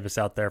Corey Davis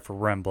out there for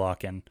run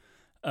blocking.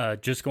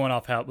 Just going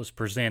off how it was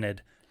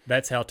presented,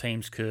 that's how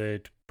teams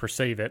could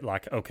perceive it.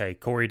 Like, okay,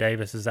 Corey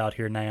Davis is out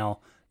here now.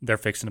 They're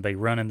fixing to be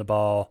running the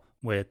ball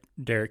with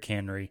Derrick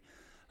Henry.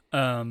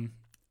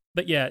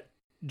 But yeah,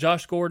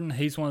 Josh Gordon,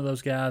 he's one of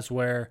those guys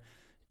where,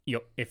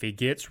 if he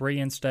gets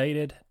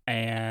reinstated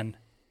and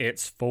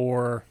it's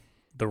for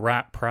the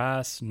right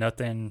price,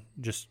 nothing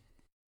just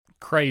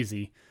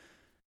crazy,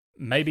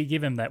 maybe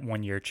give him that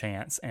 1 year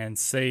chance and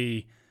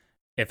see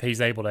if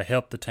he's able to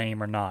help the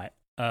team or not.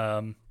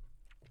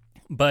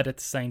 But at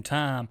the same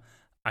time,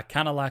 I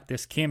kind of like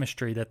this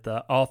chemistry that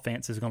the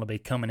offense is going to be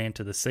coming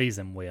into the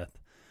season with.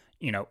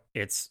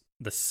 It's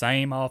the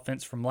same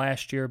offense from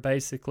last year,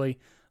 basically.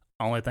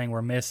 Only thing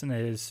we're missing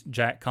is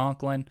Jack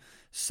Conklin.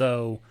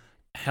 So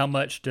how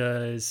much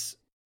does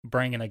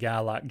bringing a guy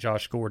like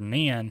Josh Gordon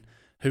in,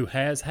 who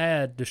has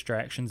had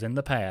distractions in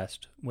the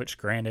past, which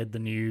granted the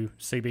new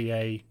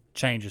CBA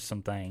changes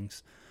some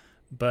things,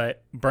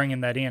 but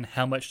bringing that in,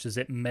 how much does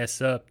it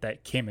mess up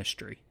that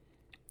chemistry?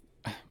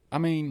 I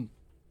mean,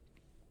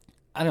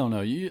 I don't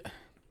know. You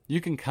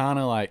can kind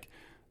of like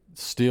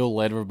still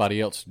let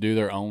everybody else do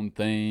their own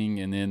thing,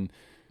 and then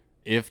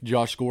if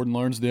Josh Gordon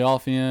learns the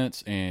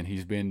offense and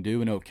he's been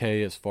doing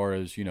okay as far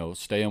as,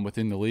 staying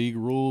within the league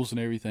rules and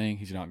everything,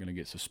 he's not going to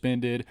get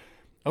suspended.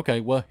 Okay,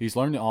 well, he's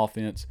learned the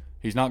offense.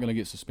 He's not going to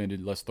get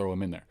suspended. Let's throw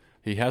him in there.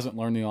 He hasn't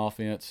learned the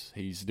offense.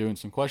 He's doing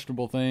some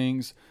questionable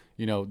things.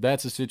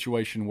 That's a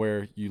situation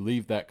where you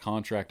leave that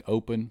contract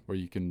open where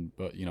you can,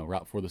 right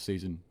before the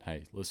season,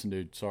 hey, listen,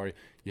 dude, sorry,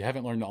 you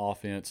haven't learned the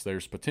offense.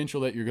 There's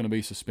potential that you're going to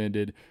be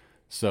suspended,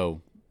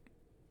 so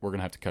we're going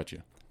to have to cut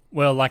you.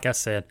 Well, like I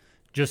said,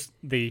 just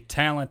the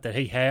talent that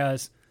he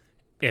has,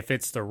 if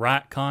it's the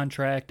right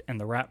contract and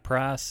the right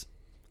price,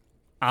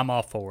 I'm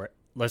all for it.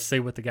 Let's see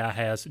what the guy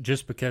has,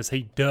 just because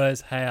he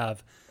does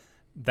have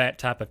that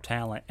type of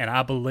talent. And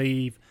I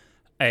believe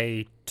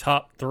a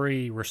top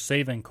 3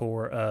 receiving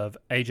core of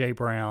A.J.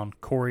 Brown,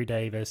 Corey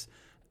Davis,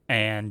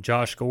 and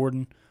Josh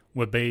Gordon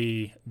would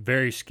be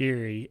very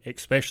scary,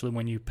 especially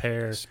when you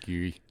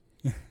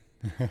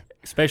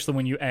especially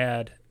when you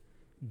add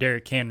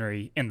Derrick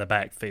Henry in the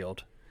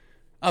backfield.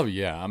 Oh,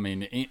 yeah. I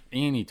mean,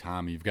 any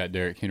time you've got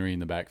Derrick Henry in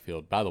the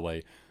backfield. By the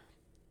way,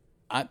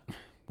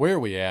 where are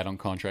we at on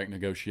contract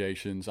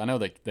negotiations? I know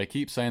they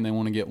keep saying they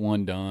want to get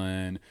one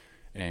done,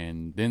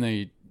 and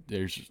then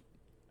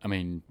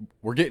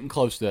we're getting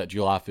close to that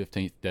July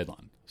 15th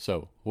deadline.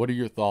 So what are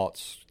your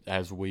thoughts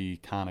as we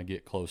kind of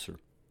get closer?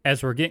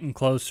 As we're getting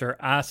closer,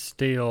 I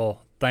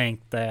still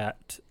think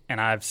that,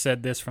 and I've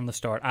said this from the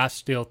start, I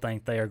still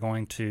think they are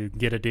going to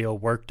get a deal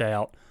worked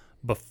out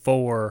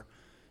before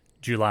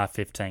July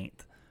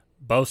 15th.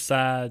 Both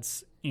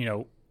sides,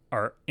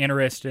 are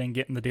interested in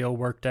getting the deal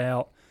worked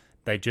out.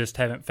 They just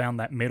haven't found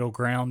that middle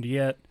ground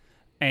yet.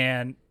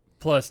 And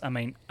plus,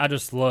 I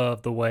just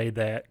love the way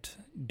that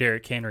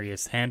Derrick Henry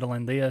is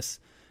handling this.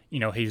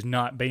 He's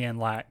not being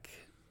like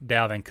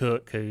Dalvin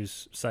Cook,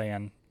 who's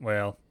saying,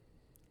 well,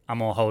 I'm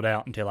going to hold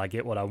out until I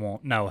get what I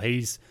want. No,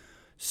 he's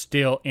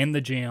still in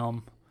the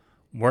gym,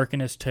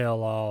 working his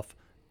tail off,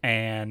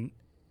 and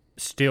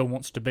still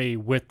wants to be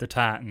with the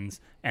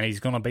Titans, and he's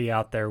going to be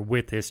out there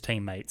with his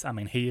teammates.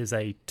 He is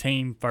a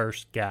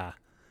team-first guy.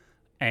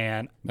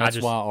 And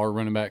that's why our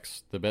running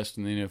back's the best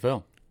in the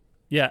NFL.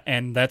 Yeah,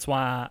 and that's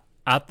why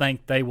I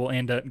think they will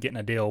end up getting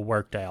a deal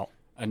worked out.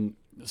 And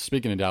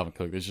speaking of Dalvin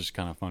Cook, it's just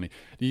kind of funny.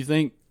 Do you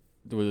think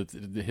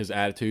with his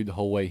attitude, the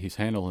whole way he's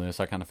handling this,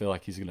 I kind of feel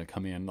like he's going to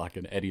come in like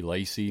an Eddie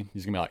Lacy.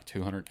 He's going to be like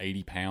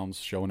 280 pounds,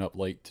 showing up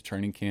late to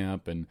training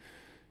camp and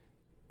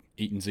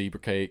eating zebra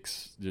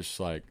cakes, just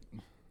like...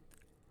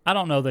 I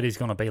don't know that he's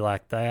going to be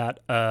like that.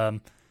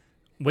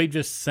 We've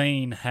just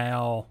seen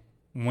how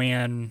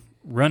when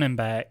running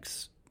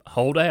backs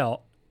hold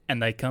out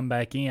and they come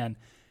back in,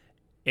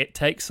 it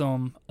takes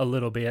them a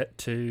little bit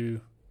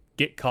to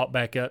get caught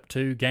back up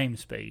to game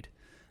speed.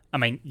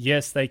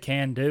 Yes, they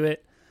can do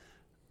it.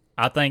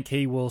 I think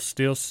he will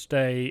still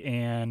stay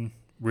in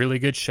really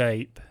good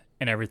shape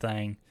and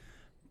everything.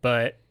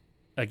 But,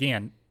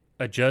 again,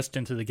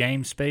 adjusting to the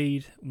game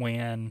speed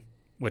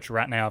which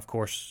right now, of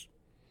course,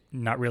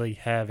 not really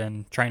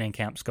having training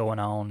camps going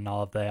on and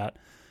all of that.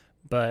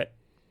 But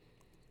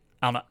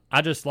I don't know,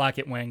 I just like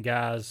it when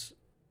guys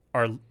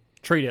are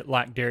treated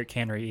like Derrick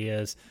Henry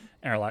is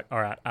and are like, all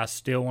right, I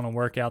still want to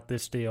work out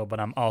this deal, but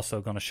I'm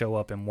also going to show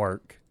up and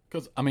work.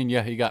 Because,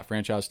 he got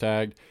franchise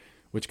tagged,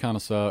 which kind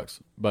of sucks,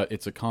 but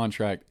it's a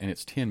contract and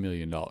it's $10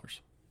 million.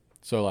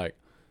 So,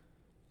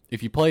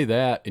 if you play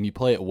that and you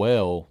play it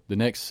well, the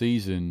next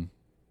season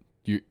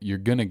you're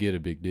going to get a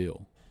big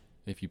deal.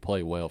 If you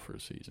play well for a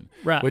season.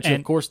 Right. Which,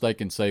 of course, they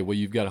can say, well,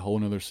 you've got a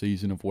whole other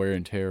season of wear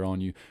and tear on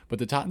you. But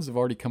the Titans have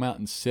already come out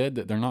and said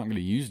that they're not going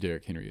to use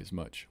Derrick Henry as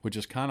much, which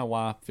is kind of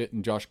why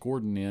fitting Josh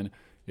Gordon in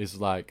is,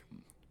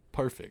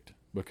 perfect.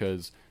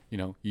 Because,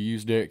 you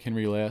use Derrick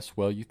Henry less,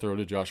 well, you throw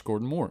to Josh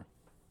Gordon more.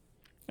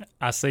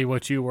 I see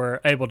what you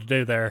were able to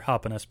do there,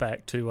 hopping us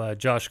back to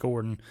Josh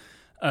Gordon.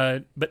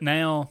 But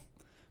now,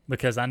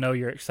 because I know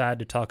you're excited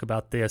to talk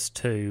about this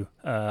too,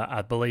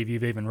 I believe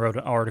you've even wrote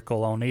an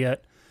article on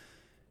it,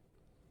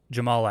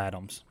 Jamal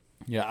Adams.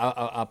 Yeah,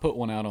 I put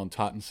one out on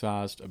Titans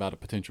Sized about a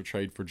potential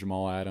trade for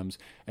Jamal Adams,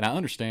 and I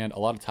understand a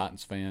lot of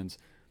Titans fans,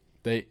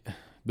 they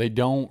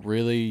don't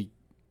really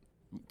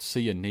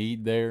see a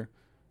need there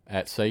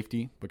at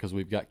safety because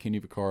we've got Kenny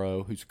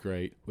Vaccaro, who's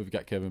great. We've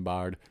got Kevin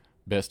Byard,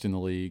 best in the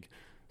league.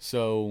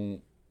 So,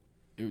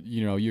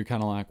 you're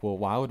kind of like, well,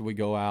 why would we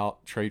go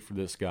out, trade for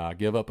this guy,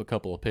 give up a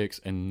couple of picks,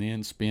 and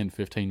then spend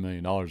 $15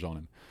 million on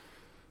him?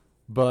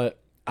 But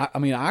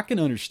I can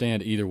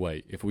understand either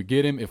way. If we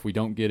get him, if we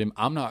don't get him,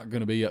 I'm not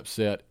going to be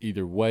upset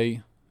either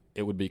way.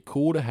 It would be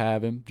cool to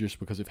have him just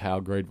because of how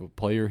great of a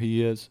player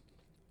he is.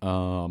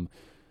 But,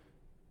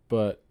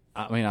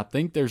 I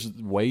think there's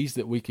ways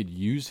that we could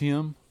use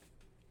him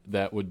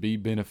that would be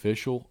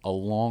beneficial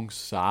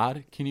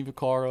alongside Kenny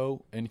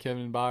Vaccaro and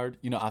Kevin Byard.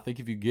 I think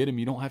if you get him,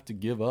 you don't have to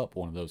give up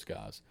one of those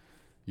guys.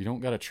 You don't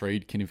got to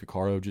trade Kenny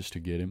Vaccaro just to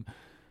get him.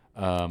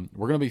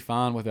 We're going to be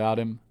fine without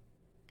him.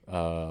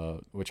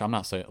 Which I'm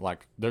not saying,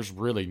 there's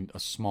really a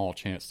small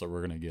chance that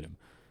we're going to get him.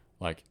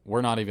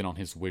 We're not even on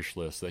his wish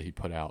list that he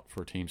put out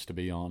for teams to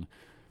be on.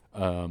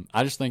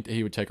 I just think that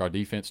he would take our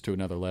defense to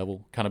another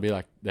level, kind of be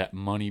like that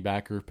money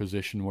backer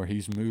position where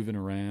he's moving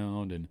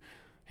around and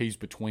he's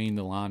between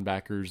the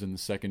linebackers and the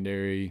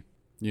secondary.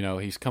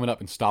 He's coming up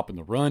and stopping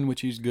the run,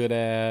 which he's good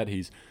at.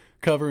 He's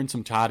covering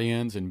some tight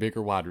ends and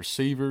bigger wide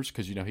receivers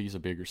because, he's a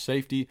bigger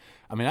safety.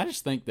 I mean, I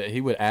just think that he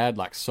would add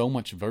like so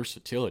much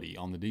versatility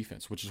on the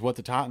defense, which is what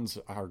the Titans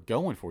are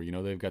going for.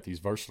 They've got these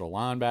versatile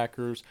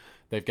linebackers.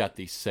 They've got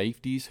these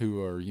safeties who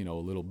are, a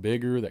little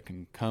bigger that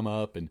can come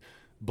up and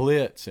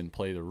blitz and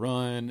play the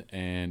run.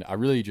 And I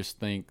really just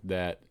think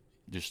that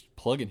just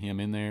plugging him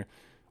in there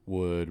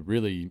would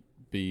really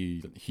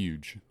be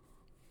huge.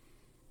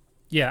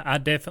 Yeah, I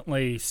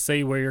definitely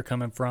see where you're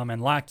coming from.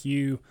 And like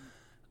you,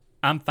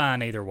 I'm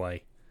fine either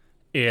way.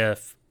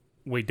 If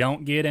we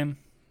don't get him,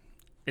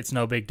 it's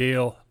no big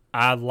deal.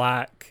 I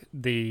like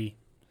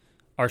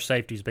our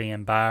safeties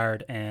being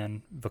Byard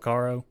and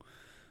Vaccaro.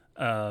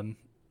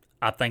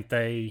 I think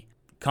they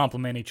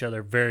complement each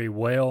other very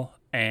well,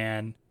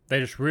 and they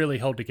just really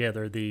hold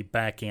together the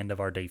back end of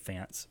our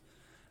defense.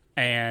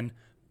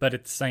 But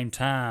at the same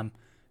time,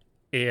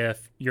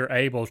 if you're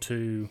able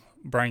to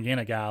bring in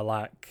a guy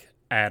like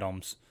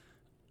Adams,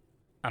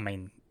 I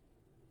mean,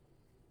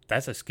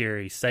 that's a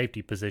scary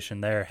safety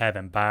position there,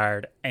 having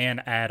Byard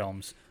and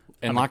Adams.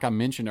 And like I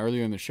mentioned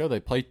earlier in the show, they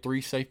played 3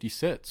 safety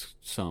sets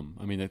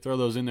they throw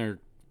those in there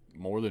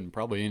more than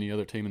probably any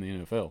other team in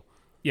the NFL.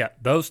 Yeah,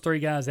 those 3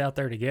 guys out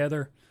there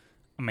together,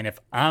 if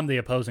I'm the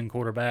opposing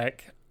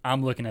quarterback,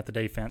 I'm looking at the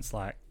defense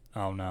like,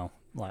 oh no,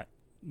 like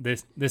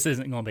this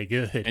isn't going to be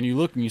good. And you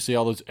look and you see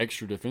all those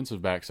extra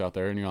defensive backs out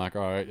there, and you're like,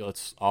 all right,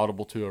 let's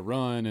audible to a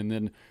run. And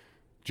then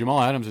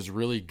Jamal Adams is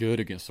really good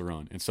against the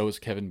run, and so is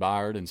Kevin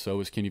Byard, and so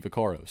is Kenny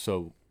Vaccaro.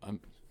 So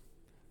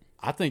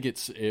I think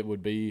it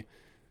would be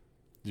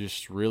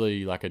just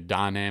really like a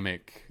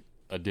dynamic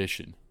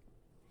addition.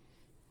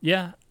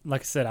 Yeah,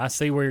 like I said, I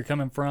see where you're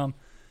coming from,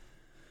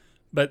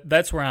 but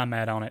that's where I'm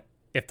at on it.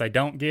 If they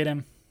don't get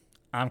him,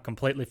 I'm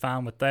completely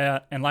fine with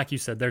that. And like you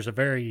said, there's a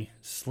very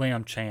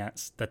slim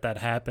chance that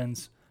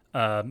happens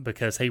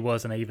because he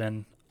wasn't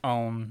even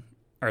on,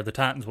 or the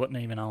Titans wasn't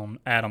even on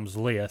Adams'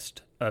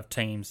 list of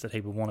teams that he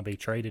would want to be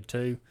traded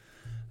to.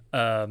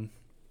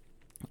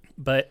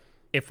 But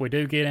if we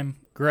do get him,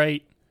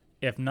 great.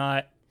 If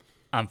not,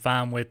 I'm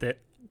fine with it.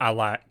 I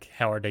like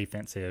how our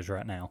defense is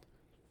right now.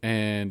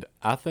 And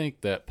I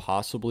think that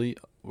possibly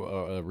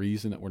a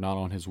reason that we're not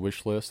on his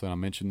wish list, and I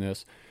mentioned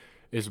this,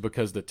 is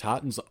because the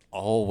Titans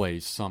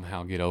always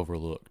somehow get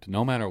overlooked.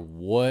 No matter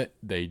what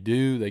they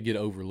do, they get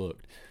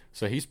overlooked.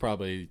 So he's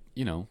probably,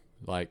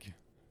 like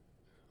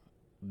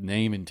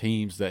naming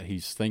teams that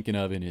he's thinking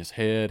of in his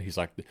head. He's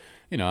like,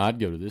 I'd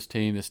go to this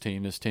team, this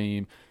team, this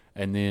team.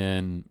 And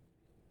then,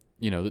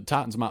 the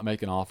Titans might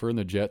make an offer and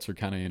the Jets are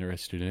kind of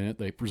interested in it.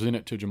 They present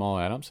it to Jamal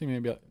Adams. He may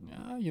be like,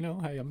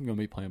 hey, I'm going to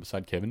be playing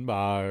beside Kevin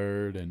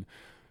Byard and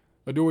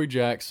Adoree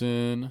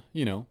Jackson,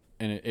 and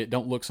it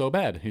don't look so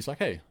bad. He's like,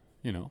 hey,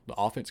 the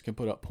offense can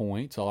put up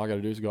points. All I got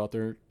to do is go out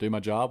there, do my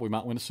job. We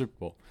might win a Super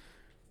Bowl.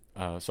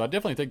 So I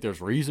definitely think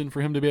there's reason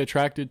for him to be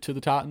attracted to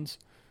the Titans,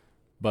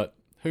 but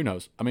who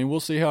knows? We'll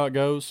see how it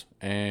goes,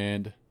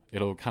 and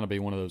it'll kind of be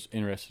one of those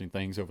interesting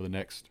things over the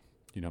next,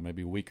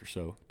 maybe a week or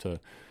so to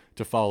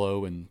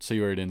follow and see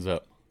where it ends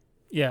up.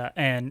 Yeah,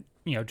 and,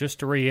 just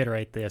to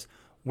reiterate this,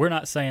 we're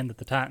not saying that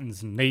the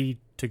Titans need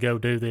to go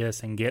do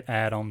this and get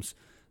Adams.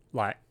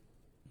 Like,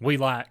 we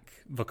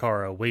like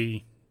Vaccaro.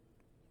 We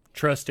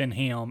trust in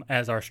him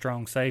as our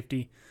strong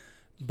safety,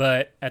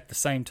 but at the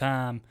same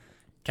time,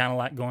 kind of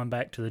like going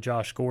back to the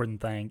Josh Gordon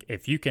thing,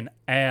 if you can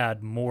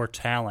add more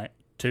talent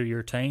to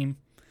your team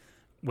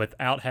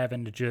without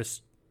having to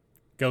just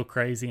go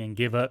crazy and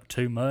give up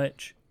too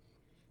much,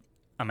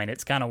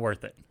 it's kind of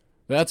worth it.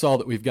 That's all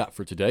that we've got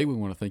for today. We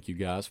want to thank you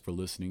guys for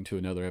listening to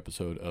another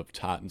episode of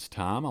Titans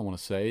Time. I want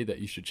to say that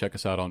you should check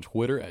us out on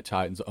Twitter at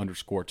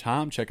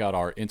Titans_Time. Check out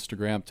our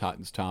Instagram,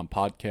 Titans Time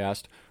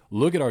Podcast.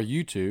 Look at our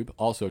YouTube,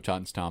 also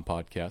Titans Time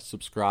Podcast.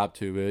 Subscribe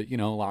to it,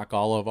 like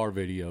all of our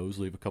videos.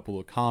 Leave a couple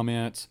of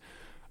comments.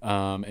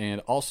 And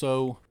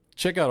also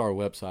check out our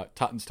website,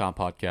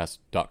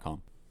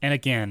 TitansTimePodcast.com. And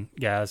again,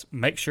 guys,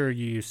 make sure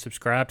you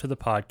subscribe to the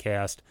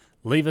podcast,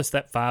 leave us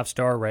that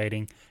 5-star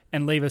rating,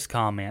 and leave us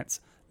comments.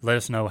 Let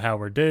us know how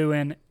we're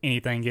doing,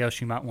 anything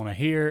else you might want to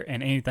hear,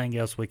 and anything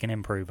else we can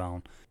improve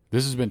on.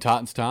 This has been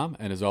Titans Time,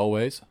 and as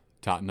always,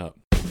 tighten up.